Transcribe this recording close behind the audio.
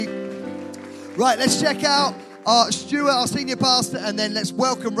Right, let's check out our Stuart, our senior pastor, and then let's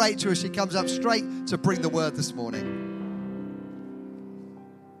welcome Rachel as she comes up straight to bring the word this morning.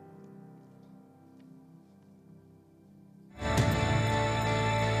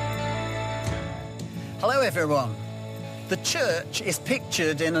 Hello, everyone. The church is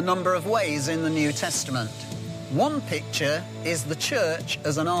pictured in a number of ways in the New Testament. One picture is the church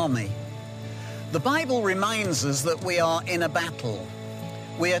as an army. The Bible reminds us that we are in a battle.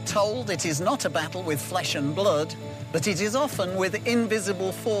 We are told it is not a battle with flesh and blood, but it is often with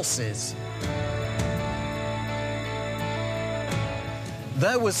invisible forces.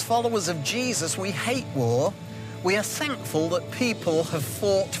 Though as followers of Jesus we hate war, we are thankful that people have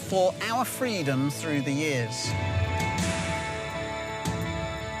fought for our freedom through the years.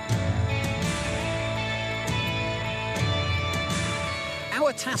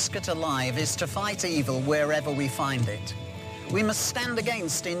 Our task at Alive is to fight evil wherever we find it. We must stand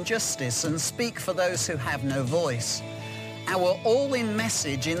against injustice and speak for those who have no voice. Our all-in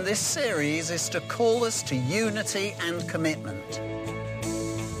message in this series is to call us to unity and commitment.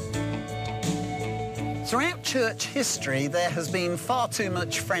 Throughout church history, there has been far too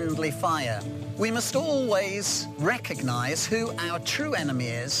much friendly fire. We must always recognise who our true enemy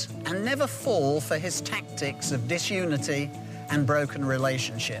is and never fall for his tactics of disunity and broken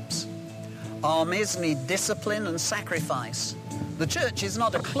relationships. Armies need discipline and sacrifice. The church is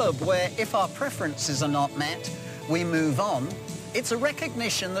not a club where if our preferences are not met, we move on. It's a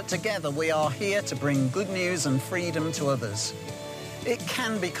recognition that together we are here to bring good news and freedom to others. It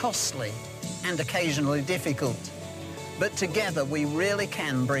can be costly and occasionally difficult, but together we really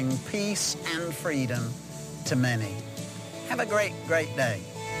can bring peace and freedom to many. Have a great, great day.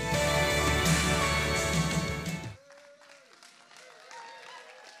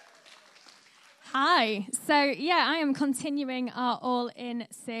 Hi. So, I am continuing our All In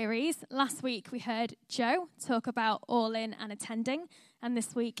series. Last week we heard Joe talk about All In and attending, and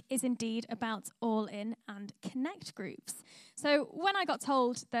this week is indeed about All In and Connect groups. So, when I got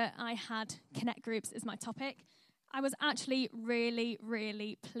told that I had Connect groups as my topic, I was actually really,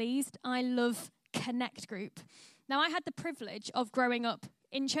 really pleased. I love Connect group. Now, I had the privilege of growing up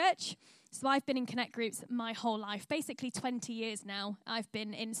in church, so I've been in Connect groups my whole life. Basically 20 years now, I've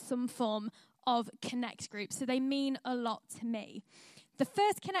been in some form of Connect groups, so they mean a lot to me. The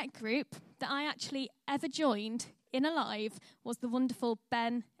first Connect group that I actually ever joined in Alive was the wonderful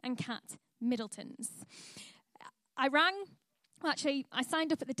Ben and Kat Middletons. I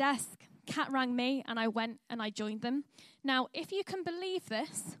signed up at the desk, Kat rang me, and I went and I joined them. Now, if you can believe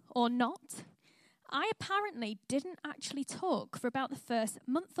this or not, I apparently didn't actually talk for about the first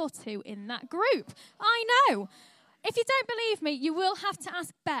month or two in that group. I know. If you don't believe me, you will have to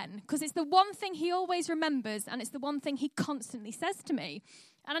ask Ben, because it's the one thing he always remembers, and it's the one thing he constantly says to me.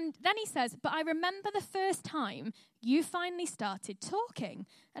 And then he says, but I remember the first time you finally started talking.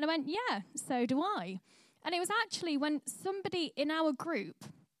 And I went, yeah, so do I. And it was actually when somebody in our group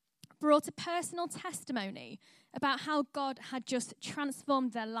brought a personal testimony about how God had just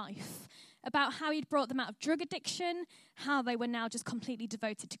transformed their life, about how he'd brought them out of drug addiction, how they were now just completely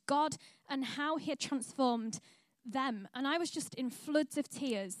devoted to God, and how he had transformed them. And I was just in floods of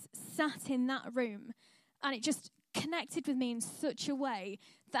tears, sat in that room, and it just connected with me in such a way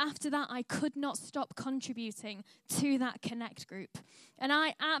that after that I could not stop contributing to that Connect group. And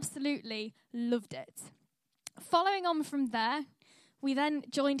I absolutely loved it. Following on from there, we then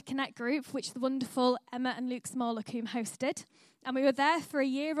joined Connect Group, which the wonderful Emma and Luke Smallacombe hosted. And we were there for a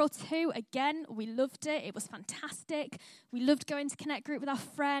year or two. Again, we loved it. It was fantastic. We loved going to Connect Group with our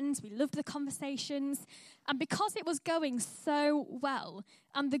friends. We loved the conversations. And because it was going so well,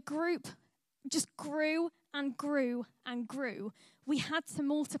 and the group just grew and grew and grew, we had to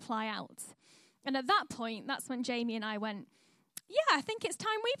multiply out. And at that point, that's when Jamie and I went, yeah, I think it's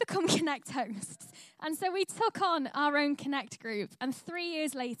time we become Connect hosts. And so we took on our own Connect group, and 3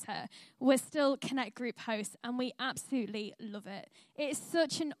 years later, we're still Connect group hosts, and we absolutely love it. It is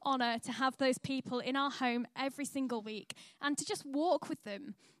such an honor to have those people in our home every single week and to just walk with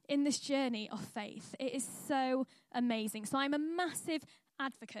them in this journey of faith. It is so amazing. So I'm a massive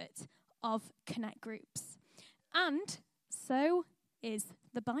advocate of Connect groups. And so is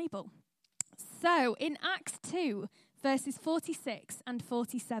the Bible. So in Acts 2, verses 46 and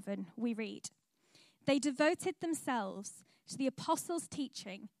 47, we read, "They devoted themselves to the apostles'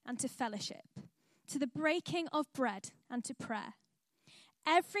 teaching and to fellowship, to the breaking of bread and to prayer.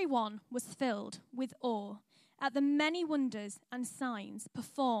 Everyone was filled with awe at the many wonders and signs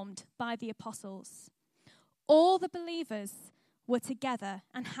performed by the apostles. All the believers were together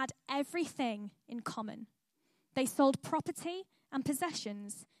and had everything in common. They sold property and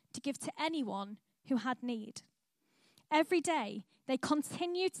possessions to give to anyone who had need. Every day, they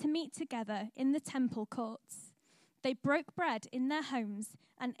continued to meet together in the temple courts. They broke bread in their homes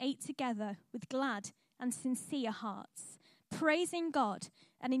and ate together with glad and sincere hearts, praising God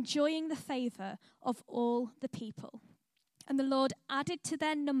and enjoying the favor of all the people. And the Lord added to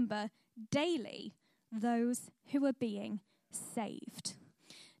their number daily those who were being saved.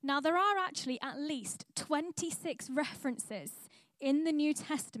 Now, there are actually at least 26 references in the New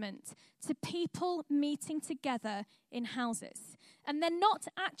Testament to people meeting together in houses. And they're not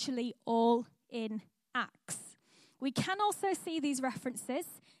actually all in Acts. We can also see these references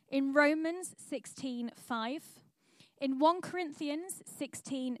in Romans 16:5, in 1 Corinthians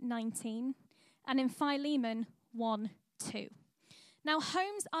 16:19, and in Philemon 1:2. Now,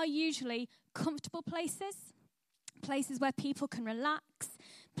 homes are usually comfortable places where people can relax,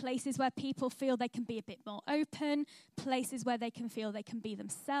 places where people feel they can be a bit more open, places where they can feel they can be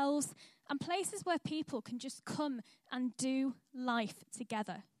themselves, and places where people can just come and do life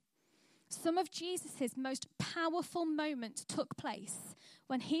together. Some of Jesus' most powerful moments took place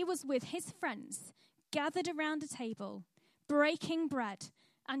when he was with his friends, gathered around a table, breaking bread,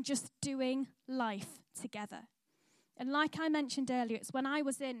 and just doing life together. And like I mentioned earlier, it's when I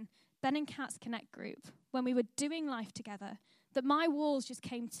was in Ben and Kat's Connect group, when we were doing life together, that my walls just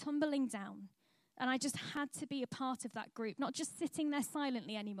came tumbling down. And I just had to be a part of that group, not just sitting there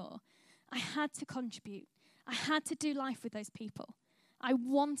silently anymore. I had to contribute. I had to do life with those people. I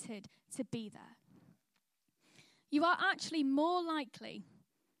wanted to be there. You are actually more likely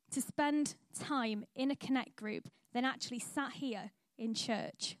to spend time in a Connect group than actually sat here in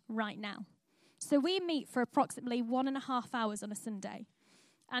church right now. So we meet for approximately 1.5 hours on a Sunday.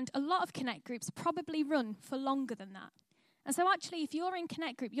 And a lot of Connect groups probably run for longer than that. And so actually, if you're in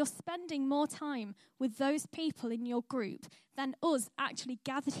Connect group, you're spending more time with those people in your group than us actually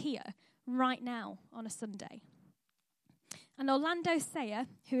gathered here right now on a Sunday. And Orlando Sayer,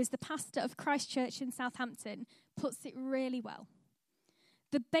 who is the pastor of Christ Church in Southampton, puts it really well.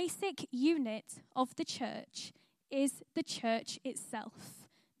 The basic unit of the church is the church itself,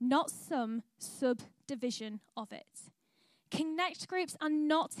 not some subdivision of it. Connect groups are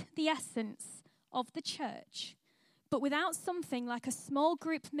not the essence of the church, but without something like a small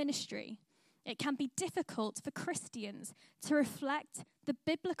group ministry, it can be difficult for Christians to reflect the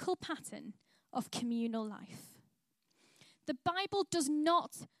biblical pattern of communal life. The Bible does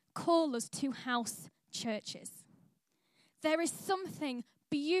not call us to house churches. There is something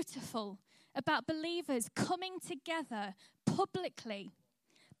beautiful about believers coming together publicly,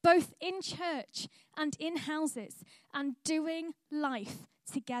 both in church and in houses, and doing life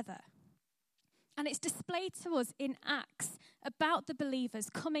together. And it's displayed to us in Acts about the believers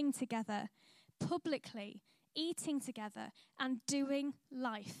coming together publicly, eating together, and doing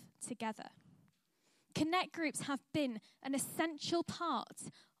life together. Connect groups have been an essential part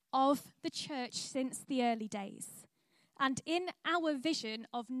of the church since the early days. And in our vision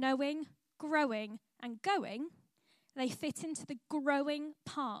of knowing, growing, and going, they fit into the growing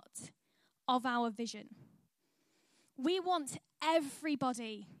part of our vision. We want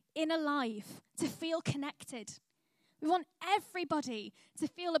everybody in Alive to feel connected. We want everybody to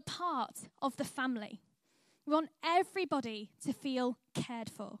feel a part of the family. We want everybody to feel cared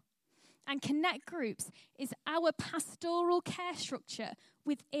for. And Connect groups is our pastoral care structure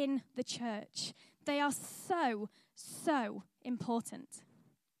within the church. They are so, so important.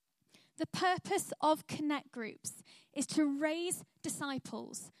 The purpose of Connect groups is to raise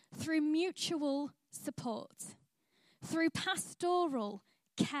disciples through mutual support, through pastoral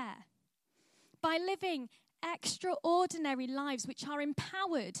care, by living extraordinary lives which are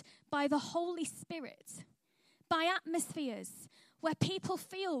empowered by the Holy Spirit, by atmospheres where people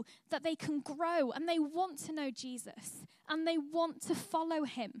feel that they can grow and they want to know Jesus and they want to follow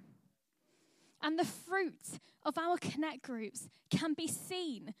him. And the fruit of our Connect groups can be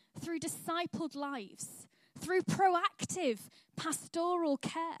seen through discipled lives, through proactive pastoral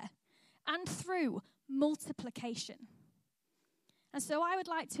care, and through multiplication. And so I would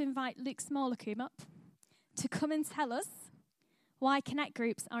like to invite Luke Smallacombe up to come and tell us why Connect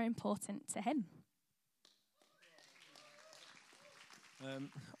groups are important to him.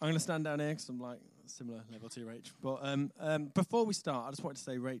 I'm going to stand down here because I'm like similar level to you, Rach. But before we start, I just wanted to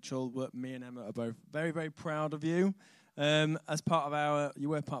say, Rachel, me and Emma are both very, very proud of you. As part of you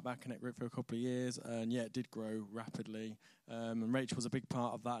were part of our Connect group for a couple of years, and yeah, it did grow rapidly. And Rachel was a big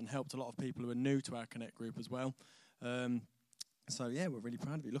part of that and helped a lot of people who are new to our Connect group as well. So yeah, we're really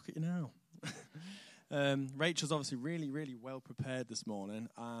proud of you. Look at you now. Rachel's obviously really, really well prepared this morning,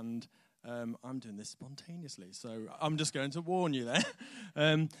 and I'm doing this spontaneously, so I'm just going to warn you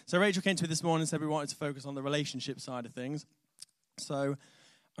there. So Rachel came to me this morning and said we wanted to focus on the relationship side of things. So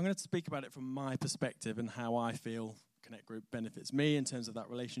I'm going to speak about it from my perspective and how I feel Connect Group benefits me in terms of that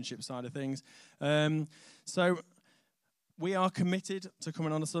relationship side of things. So we are committed to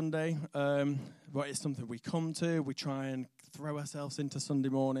coming on a Sunday, but it's something we come to. We try and throw ourselves into Sunday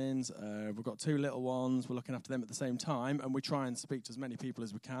mornings. We've got 2 little ones. We're looking after them at the same time, and we try and speak to as many people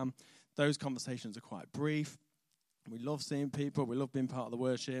as we can. Those conversations are quite brief. We love seeing people. We love being part of the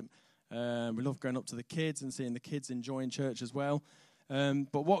worship. We love going up to the kids and seeing the kids enjoying church as well.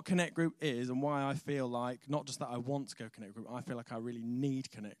 But what Connect Group is, and why I feel like, not just that I want to go Connect Group, I feel like I really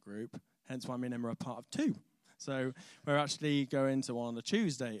need Connect Group, hence why me and Emma are part of 2. So we're actually going to one on a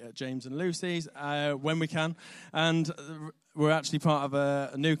Tuesday at James and Lucy's when we can. And we're actually part of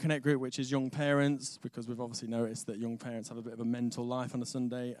a new Connect Group, which is young parents, because we've obviously noticed that young parents have a bit of a mental life on a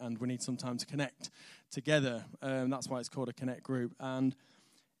Sunday, and we need some time to connect together. That's why it's called a Connect Group. And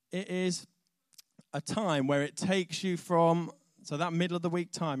it is a time where it takes you from, so that middle of the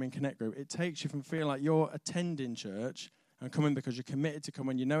week time in Connect Group, it takes you from feeling like you're attending church and coming because you're committed to come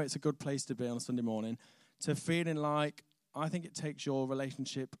when you know it's a good place to be on a Sunday morning, to feeling like, I think it takes your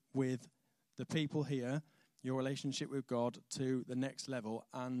relationship with the people here, your relationship with God, to the next level.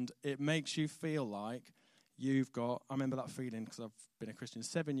 And it makes you feel like you've got, I remember that feeling because I've been a Christian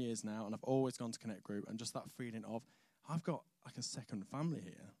 7 years now, and I've always gone to Connect Group, and just that feeling of, I've got like a second family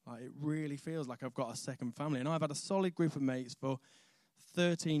here. Like, it really feels like I've got a second family. And I've had a solid group of mates for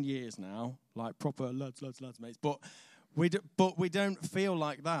 13 years now, like proper lads mates. But we don't feel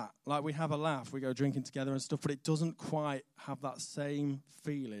like that. Like, we have a laugh, we go drinking together and stuff, but it doesn't quite have that same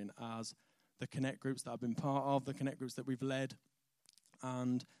feeling as the Connect Groups that I've been part of, the Connect Groups that we've led.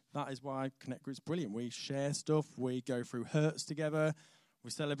 And that is why Connect Group's brilliant. We share stuff, we go through hurts together,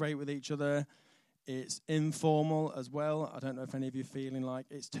 we celebrate with each other. It's informal as well. I don't know if any of you are feeling like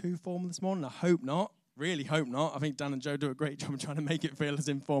it's too formal this morning. I hope not. Really hope not. I think Dan and Joe do a great job of trying to make it feel as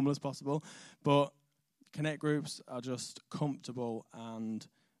informal as possible. But Connect Groups are just comfortable, and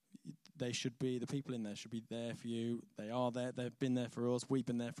they should be, the people in there should be there for you. They are there. They've been there for us. We've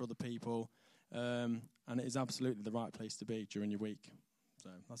been there for other people. And it is absolutely the right place to be during your week. So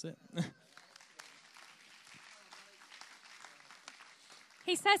that's it.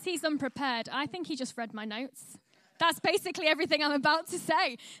 He says he's unprepared. I think he just read my notes. That's basically everything I'm about to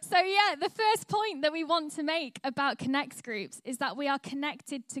say. So yeah, the first point that we want to make about Connect Groups is that we are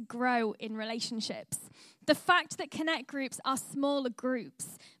connected to grow in relationships. The fact that Connect Groups are smaller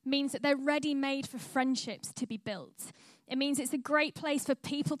groups means that they're ready-made for friendships to be built. It means it's a great place for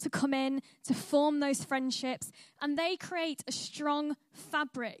people to come in, to form those friendships, and they create a strong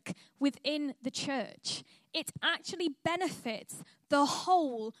fabric within the church. It actually benefits the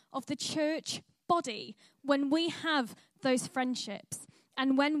whole of the church body when we have those friendships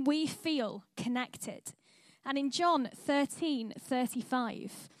and when we feel connected. And in John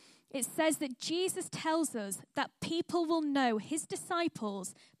 13:35, it says that Jesus tells us that people will know his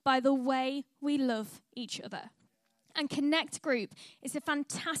disciples by the way we love each other. And Connect Group is a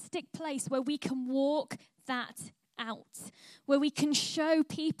fantastic place where we can walk that out, where we can show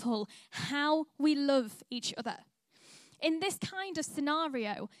people how we love each other. In this kind of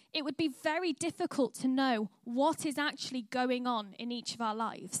scenario, it would be very difficult to know what is actually going on in each of our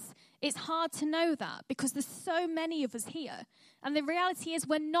lives. It's hard to know that because there's so many of us here. And the reality is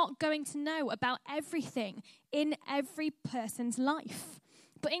we're not going to know about everything in every person's life.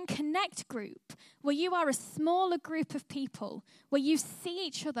 But in Connect Group, where you are a smaller group of people, where you see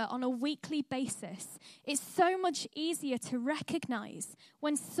each other on a weekly basis, it's so much easier to recognize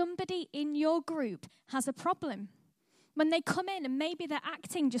when somebody in your group has a problem. When they come in and maybe they're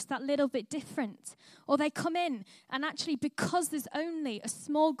acting just that little bit different, or they come in and actually because there's only a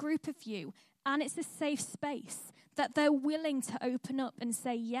small group of you and it's a safe space, that they're willing to open up and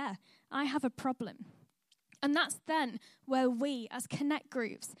say, yeah, I have a problem. And that's then where we as Connect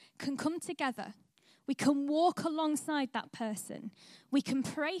Groups can come together. We can walk alongside that person. We can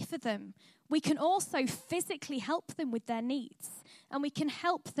pray for them. We can also physically help them with their needs. And we can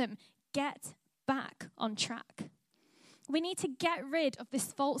help them get back on track. We need to get rid of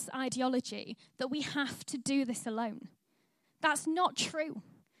this false ideology that we have to do this alone. That's not true.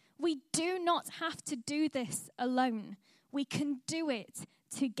 We do not have to do this alone. We can do it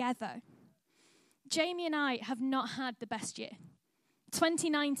together. Jamie and I have not had the best year.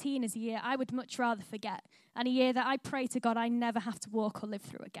 2019 is a year I would much rather forget, and a year that I pray to God I never have to walk or live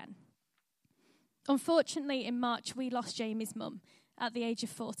through again. Unfortunately, in March, we lost Jamie's mum at the age of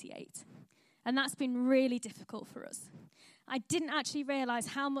 48, and that's been really difficult for us. I didn't actually realize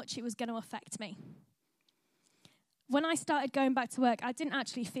how much it was going to affect me. When I started going back to work, I didn't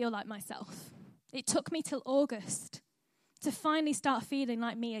actually feel like myself. It took me till August to finally start feeling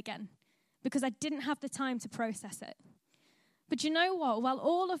like me again, because I didn't have the time to process it. But you know what? While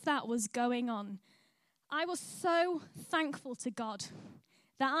all of that was going on, I was so thankful to God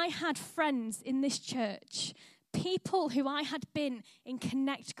that I had friends in this church, people who I had been in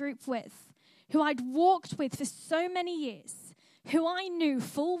Connect Group with, who I'd walked with for so many years, who I knew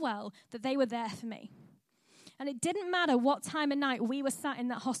full well that they were there for me. And it didn't matter what time of night we were sat in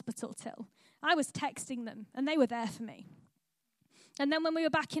that hospital till. I was texting them, and they were there for me. And then when we were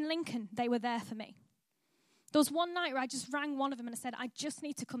back in Lincoln, they were there for me. There was one night where I just rang one of them and I said, I just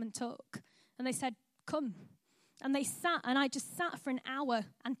need to come and talk. And they said, come. And they sat, and I just sat for an hour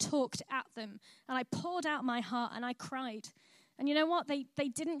and talked at them. And I poured out my heart, and I cried. And you know what? They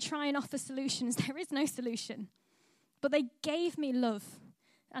didn't try and offer solutions. There is no solution. But they gave me love,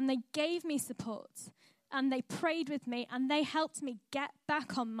 and they gave me support, and they prayed with me, and they helped me get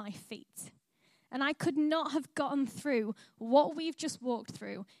back on my feet. And I could not have gotten through what we've just walked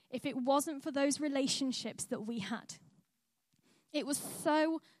through if it wasn't for those relationships that we had. It was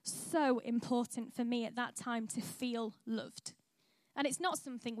so, so important for me at that time to feel loved. And it's not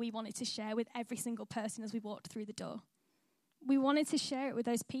something we wanted to share with every single person as we walked through the door. We wanted to share it with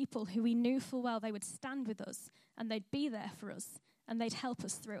those people who we knew full well they would stand with us, and they'd be there for us, and they'd help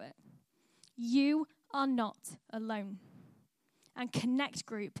us through it. You are not alone. And Connect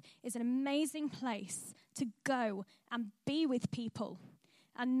Group is an amazing place to go and be with people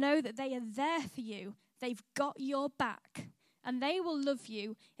and know that they are there for you. They've got your back, and they will love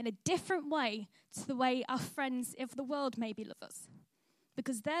you in a different way to the way our friends of the world maybe love us,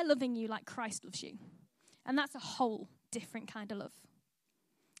 because they're loving you like Christ loves you. And that's a whole different kind of love.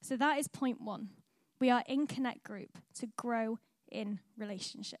 So that is point 1. We are in Connect Group to grow in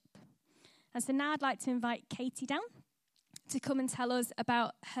relationship. And so now I'd like to invite Katie down to come and tell us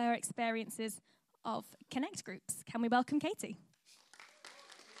about her experiences of Connect Groups. Can we welcome Katie?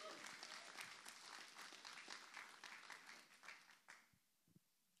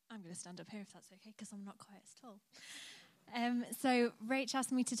 I'm going to stand up here if that's okay, because I'm not quite as tall. So Rach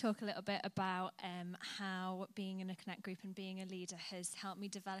asked me to talk a little bit about how being in a Connect Group and being a leader has helped me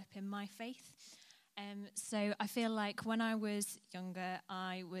develop in my faith. So I feel like when I was younger,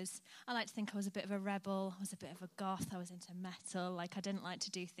 I like to think I was a bit of a rebel. I was a bit of a goth. I was into metal. Like, I didn't like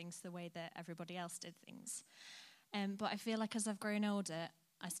to do things the way that everybody else did things. But I feel like as I've grown older,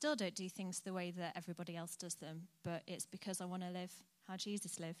 I still don't do things the way that everybody else does them. But it's because I want to live how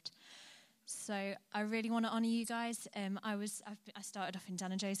Jesus lived. So I really want to honour you guys. I started off in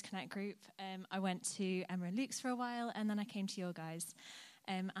Dan and Joe's Connect Group. I went to Emma and Luke's for a while, and then I came to your guys.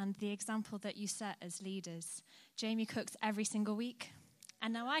 And the example that you set as leaders, Jamie cooks every single week,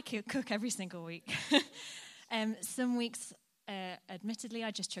 and now I cook every single week. Some weeks, admittedly,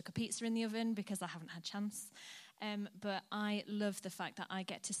 I just chuck a pizza in the oven because I haven't had a chance. But I love the fact that I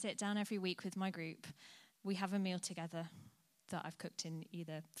get to sit down every week with my group. We have a meal together that I've cooked in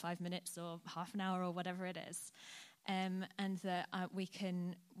either 5 minutes or half an hour or whatever it is. And that we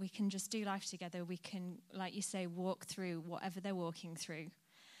can just do life together. We can, like you say, walk through whatever they're walking through.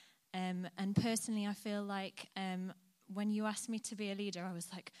 And personally, I feel like when you asked me to be a leader, I was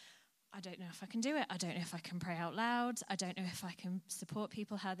like, I don't know if I can do it. I don't know if I can pray out loud. I don't know if I can support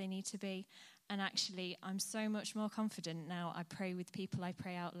people how they need to be. And actually, I'm so much more confident now. I pray with people. I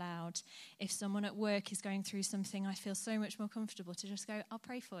pray out loud. If someone at work is going through something, I feel so much more comfortable to just go, I'll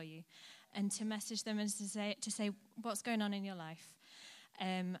pray for you. And to message them and to say what's going on in your life.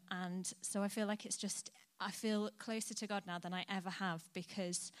 And so I feel like I feel closer to God now than I ever have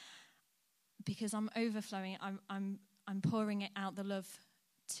because I'm overflowing. I'm pouring it out, the love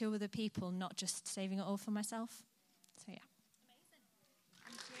to other people, not just saving it all for myself. So yeah.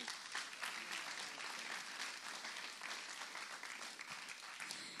 Amazing. Thank you.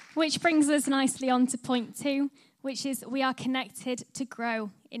 Which brings us nicely on to point 2, which is we are connected to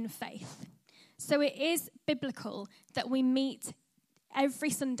grow in faith. So it is biblical that we meet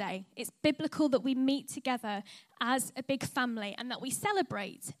every Sunday. It's biblical that we meet together as a big family and that we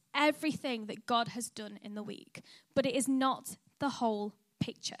celebrate everything that God has done in the week. But it is not the whole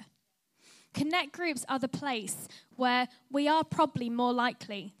picture. Connect groups are the place where we are probably more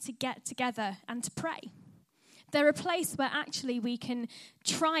likely to get together and to pray. They're a place where actually we can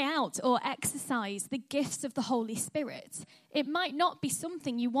try out or exercise the gifts of the Holy Spirit. It might not be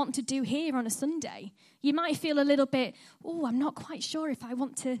something you want to do here on a Sunday. You might feel a little bit, I'm not quite sure if I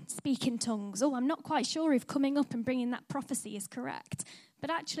want to speak in tongues. I'm not quite sure if coming up and bringing that prophecy is correct. but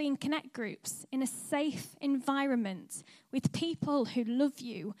actually in connect groups, in a safe environment, with people who love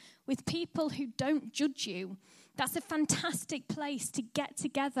you, with people who don't judge you. That's a fantastic place to get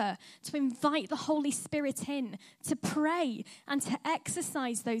together, to invite the Holy Spirit in, to pray and to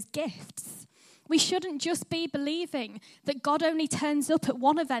exercise those gifts. We shouldn't just be believing that God only turns up at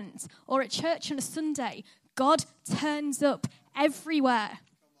one event or at church on a Sunday. God turns up everywhere.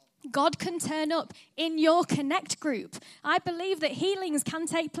 God can turn up in your connect group. I believe that healings can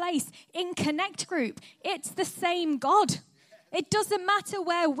take place in connect group. It's the same God. It doesn't matter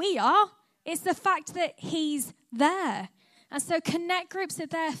where we are. It's the fact that he's there. And so connect groups are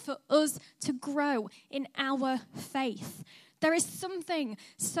there for us to grow in our faith. There is something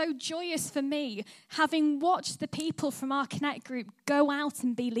so joyous for me, having watched the people from our Connect group go out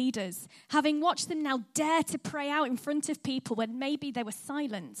and be leaders, having watched them now dare to pray out in front of people when maybe they were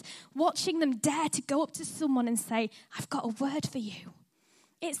silent, watching them dare to go up to someone and say, I've got a word for you.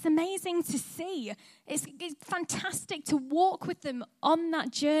 It's amazing to see. It's fantastic to walk with them on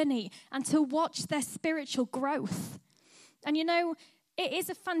that journey and to watch their spiritual growth. And you know, it is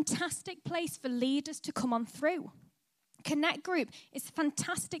a fantastic place for leaders to come on through. Connect group is a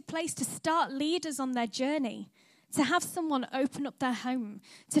fantastic place to start leaders on their journey, to have someone open up their home,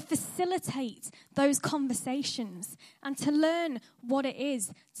 to facilitate those conversations, and to learn what it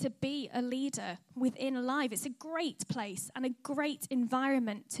is to be a leader within Alive. It's a great place and a great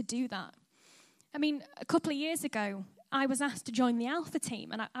environment to do that. I mean, a couple of years ago, I was asked to join the Alpha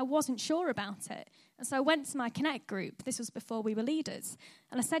team, and I wasn't sure about it. And so I went to my Connect group. This was before we were leaders.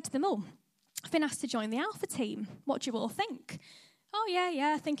 And I said to them, I've been asked to join the Alpha team. What do you all think? Oh,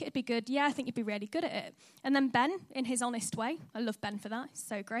 yeah, I think it'd be good. Yeah, I think you'd be really good at it. And then Ben, in his honest way, I love Ben for that. He's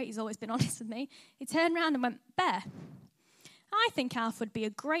so great. He's always been honest with me. He turned around and went, Bear, I think Alpha would be a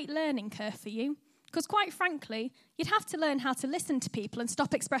great learning curve for you. Because quite frankly, you'd have to learn how to listen to people and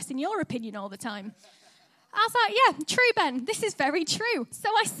stop expressing your opinion all the time. I was like, yeah, true, Ben. This is very true. So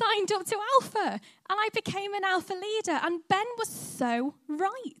I signed up to Alpha and I became an Alpha leader. And Ben was so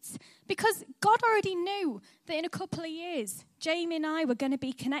right because God already knew that in a couple of years, Jamie and I were going to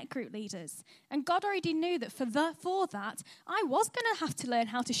be Connect group leaders. And God already knew that for that, I was going to have to learn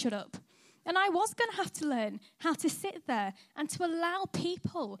how to shut up. And I was going to have to learn how to sit there and to allow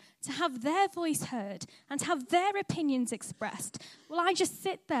people to have their voice heard and to have their opinions expressed. Well, I just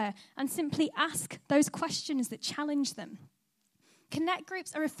sit there and simply ask those questions that challenge them. Connect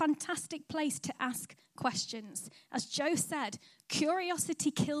groups are a fantastic place to ask questions. As Joe said, curiosity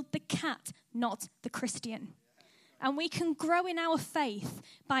killed the cat, not the Christian. And we can grow in our faith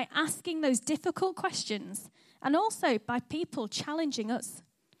by asking those difficult questions and also by people challenging us.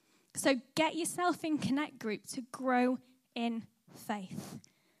 So get yourself in Connect group to grow in faith.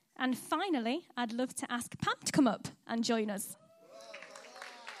 And finally, I'd love to ask Pam to come up and join us.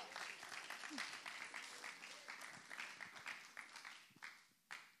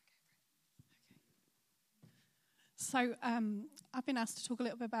 So I've been asked to talk a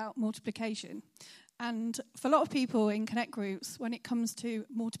little bit about multiplication. And for a lot of people in Connect groups, when it comes to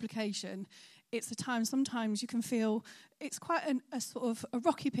multiplication, it's a time sometimes you can feel it's quite a sort of a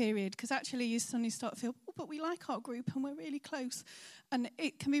rocky period because actually you suddenly start to feel, oh, but we like our group and we're really close. And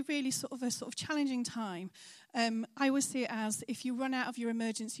it can be really sort of challenging time. I always see it as if you run out of your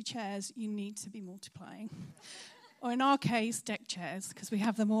emergency chairs, you need to be multiplying. Or in our case, deck chairs, because we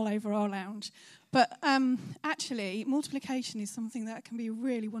have them all over our lounge. But actually, multiplication is something that can be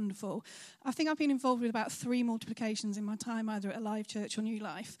really wonderful. I think I've been involved with about 3 multiplications in my time, either at Alive Church or New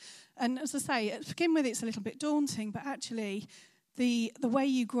Life. And as I say, to begin with, it's a little bit daunting, but actually, the way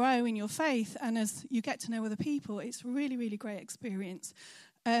you grow in your faith and as you get to know other people, it's a really, really great experience.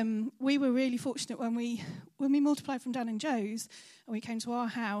 We were really fortunate when we multiplied from Dan and Joe's and we came to our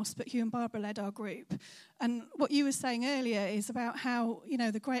house, but Hugh and Barbara led our group. And what you were saying earlier is about how, you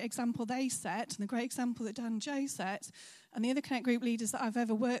know, the great example they set and the great example that Dan and Joe set and the other Connect group leaders that I've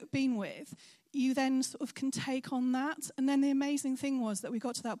ever been with, you then sort of can take on that. And then the amazing thing was that we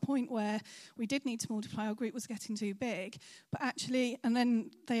got to that point where we did need to multiply. Our group was getting too big. But actually, and then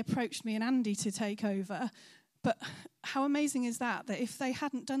they approached me and Andy to take over. But how amazing is that if they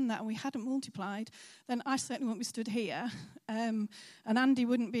hadn't done that and we hadn't multiplied, then I certainly wouldn't be stood here. And Andy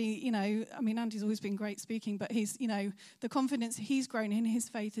wouldn't be, you know, I mean, Andy's always been great speaking, but he's, you know, the confidence he's grown in his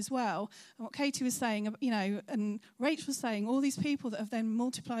faith as well. And what Katie was saying, you know, and Rach was saying, all these people that have then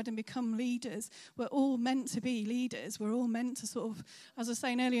multiplied and become leaders were all meant to be leaders. We're all meant to sort of, as I was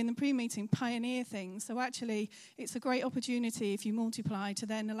saying earlier in the pre-meeting, pioneer things. So actually, it's a great opportunity if you multiply to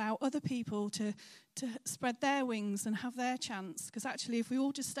then allow other people to spread their wings and have their chance. Because actually, if we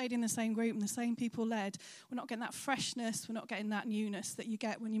all just stayed in the same group and the same people led, we're not getting that freshness, we're not getting that newness that you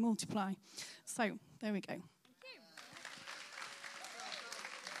get when you multiply. So, there we go.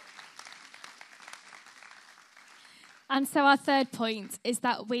 And so our third point is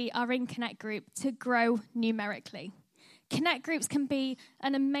that we are in Connect Group to grow numerically. Connect Groups can be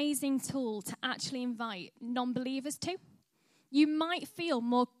an amazing tool to actually invite non-believers to. You might feel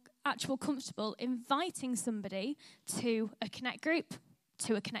more comfortable inviting somebody to a Connect Group,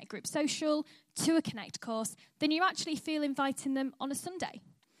 to a Connect Group social, to a Connect course, than you actually feel inviting them on a Sunday.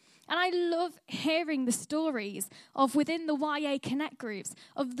 And I love hearing the stories of within the YA Connect Groups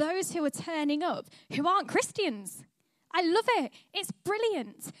of those who are turning up who aren't Christians. I love it. It's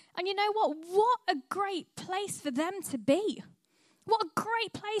brilliant. And you know what? What a great place for them to be. What a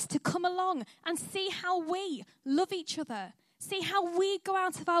great place to come along and see how we love each other. See how we go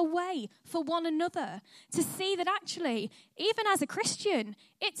out of our way for one another. To see that actually, even as a Christian,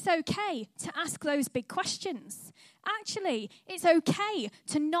 it's okay to ask those big questions. Actually, it's okay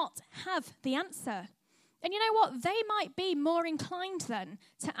to not have the answer. And you know what? They might be more inclined then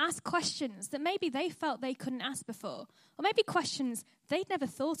to ask questions that maybe they felt they couldn't ask before. Or maybe questions they'd never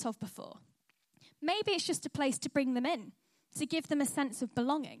thought of before. Maybe it's just a place to bring them in, to give them a sense of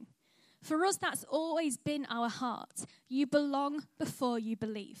belonging. For us, that's always been our heart. You belong before you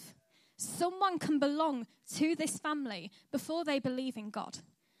believe. Someone can belong to this family before they believe in God.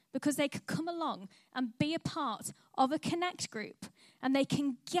 Because they could come along and be a part of a Connect group. And they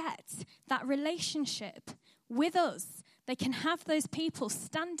can get that relationship with us. They can have those people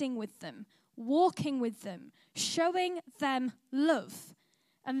standing with them, walking with them, showing them love.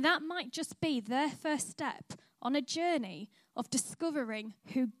 And that might just be their first step on a journey of discovering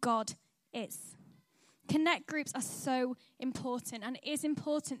who God is. Connect groups are so important, and it is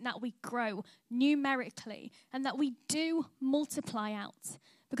important that we grow numerically and that we do multiply out.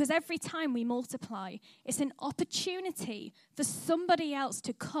 Because every time we multiply, it's an opportunity for somebody else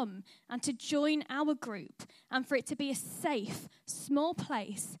to come and to join our group and for it to be a safe, small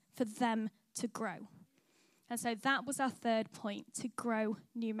place for them to grow. And so that was our third point, to grow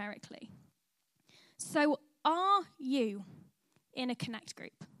numerically. So are you in a Connect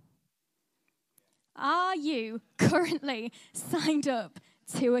group? Are you currently signed up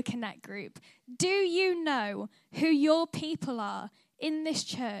to a Connect group? Do you know who your people are in this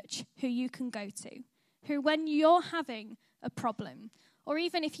church who you can go to? Who, when you're having a problem, or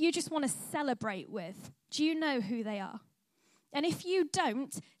even if you just want to celebrate with, do you know who they are? And if you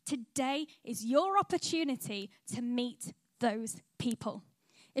don't, today is your opportunity to meet those people.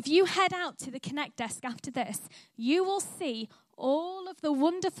 If you head out to the Connect desk after this, you will see all of the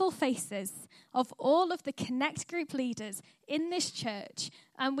wonderful faces of all of the Connect group leaders in this church,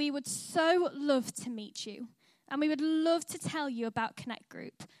 and we would so love to meet you. And we would love to tell you about Connect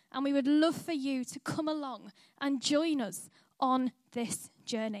Group. And we would love for you to come along and join us on this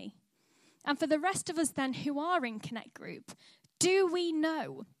journey. And for the rest of us then who are in Connect Group, do we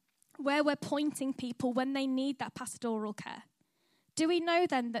know where we're pointing people when they need that pastoral care? Do we know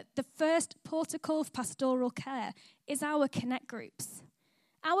then that the first port of call of pastoral care is our Connect Groups?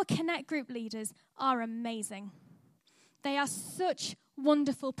 Our Connect Group leaders are amazing. They are such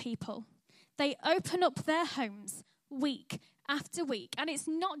wonderful people. They open up their homes week after week. And it's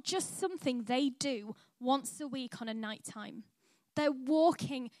not just something they do once a week on a night time. They're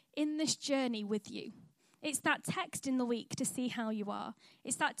walking in this journey with you. It's that text in the week to see how you are.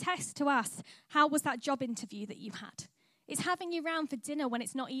 It's that text to ask, how was that job interview that you had? It's having you round for dinner when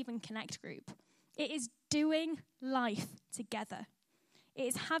it's not even Connect Group. It is doing life together. It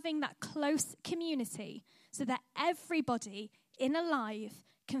is having that close community so that everybody in Alive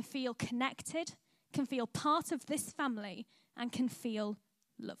can feel connected, can feel part of this family, and can feel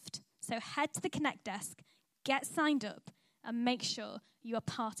loved. So head to the Connect desk, get signed up, and make sure you are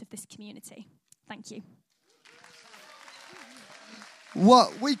part of this community. Thank you.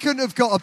 What? We couldn't have got a